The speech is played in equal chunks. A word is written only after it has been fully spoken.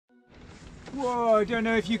Whoa, I don't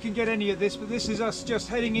know if you can get any of this, but this is us just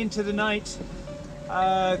heading into the night.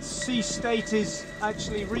 Sea state is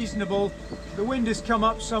actually reasonable. The wind has come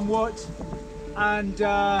up somewhat, and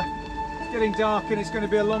it's getting dark and it's going to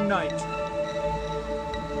be a long night.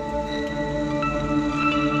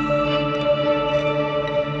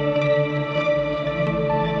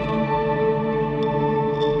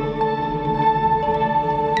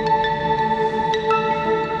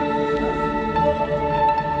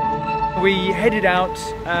 We headed out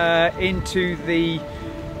into the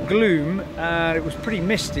gloom. It was pretty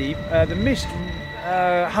misty. The mist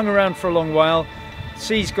hung around for a long while. The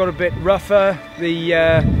seas got a bit rougher.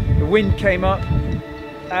 The wind came up,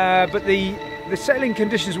 but the sailing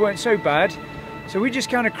conditions weren't so bad. So we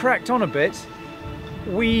just kind of cracked on a bit.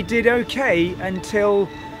 We did okay until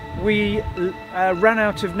we ran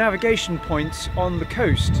out of navigation points on the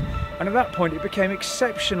coast. And at that point it became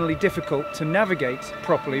exceptionally difficult to navigate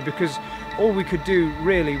properly, because all we could do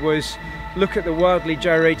really was look at the wildly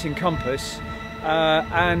gyrating compass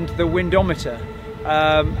and the windometer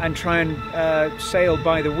and try and sail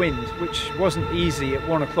by the wind, which wasn't easy at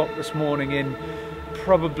 1 o'clock this morning in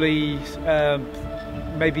probably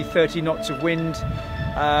maybe 30 knots of wind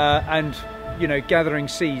and, you know, gathering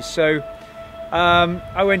seas. So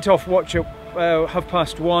I went off watch at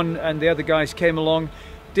 1:30 and the other guys came along.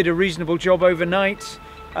 Did a reasonable job overnight,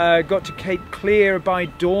 got to Cape Clear by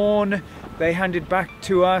dawn. They handed back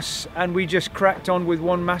to us and we just cracked on with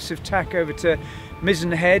one massive tack over to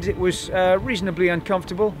Mizzen Head. It was reasonably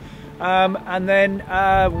uncomfortable, and then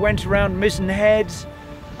went around Mizzen Head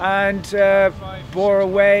and bore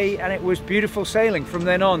away, and it was beautiful sailing from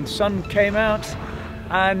then on. The sun came out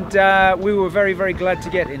and we were very, very glad to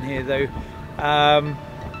get in here though.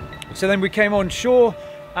 So then we came on shore,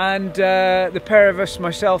 and the pair of us,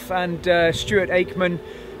 myself and Stuart Aikman,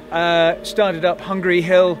 started up Hungry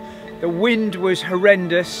Hill. The wind was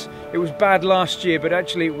horrendous. It was bad last year, but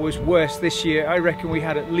actually it was worse this year. I reckon we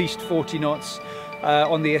had at least 40 knots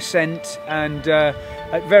on the ascent, and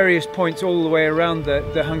at various points all the way around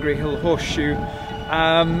the Hungry Hill horseshoe.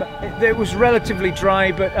 It was relatively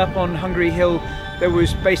dry, but up on Hungry Hill there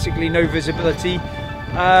was basically no visibility.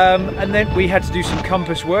 And then we had to do some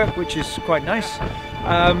compass work, which is quite nice.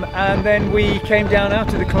 And then we came down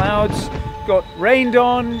out of the clouds, got rained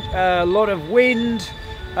on, a lot of wind.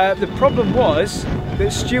 The problem was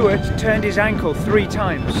that Stuart turned his ankle 3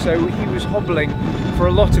 times, so he was hobbling for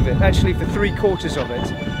a lot of it, actually for 3/4 of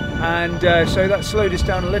it. And so that slowed us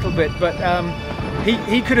down a little bit, but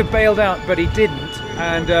he could have bailed out, but he didn't.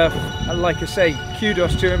 And like I say,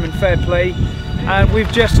 kudos to him and fair play. And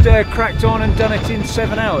we've just cracked on and done it in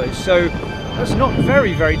 7 hours. So that's not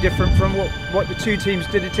very, very different from what the 2 teams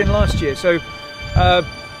did it in last year. So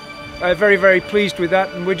very, very pleased with that,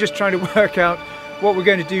 and we're just trying to work out what we're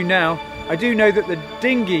going to do now. I do know that the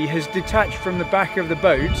dinghy has detached from the back of the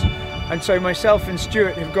boat, and so myself and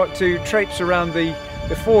Stuart have got to traipse around the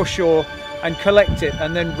foreshore and collect it,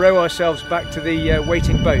 and then row ourselves back to the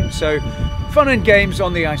waiting boat. So fun and games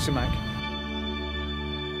on the Isomac.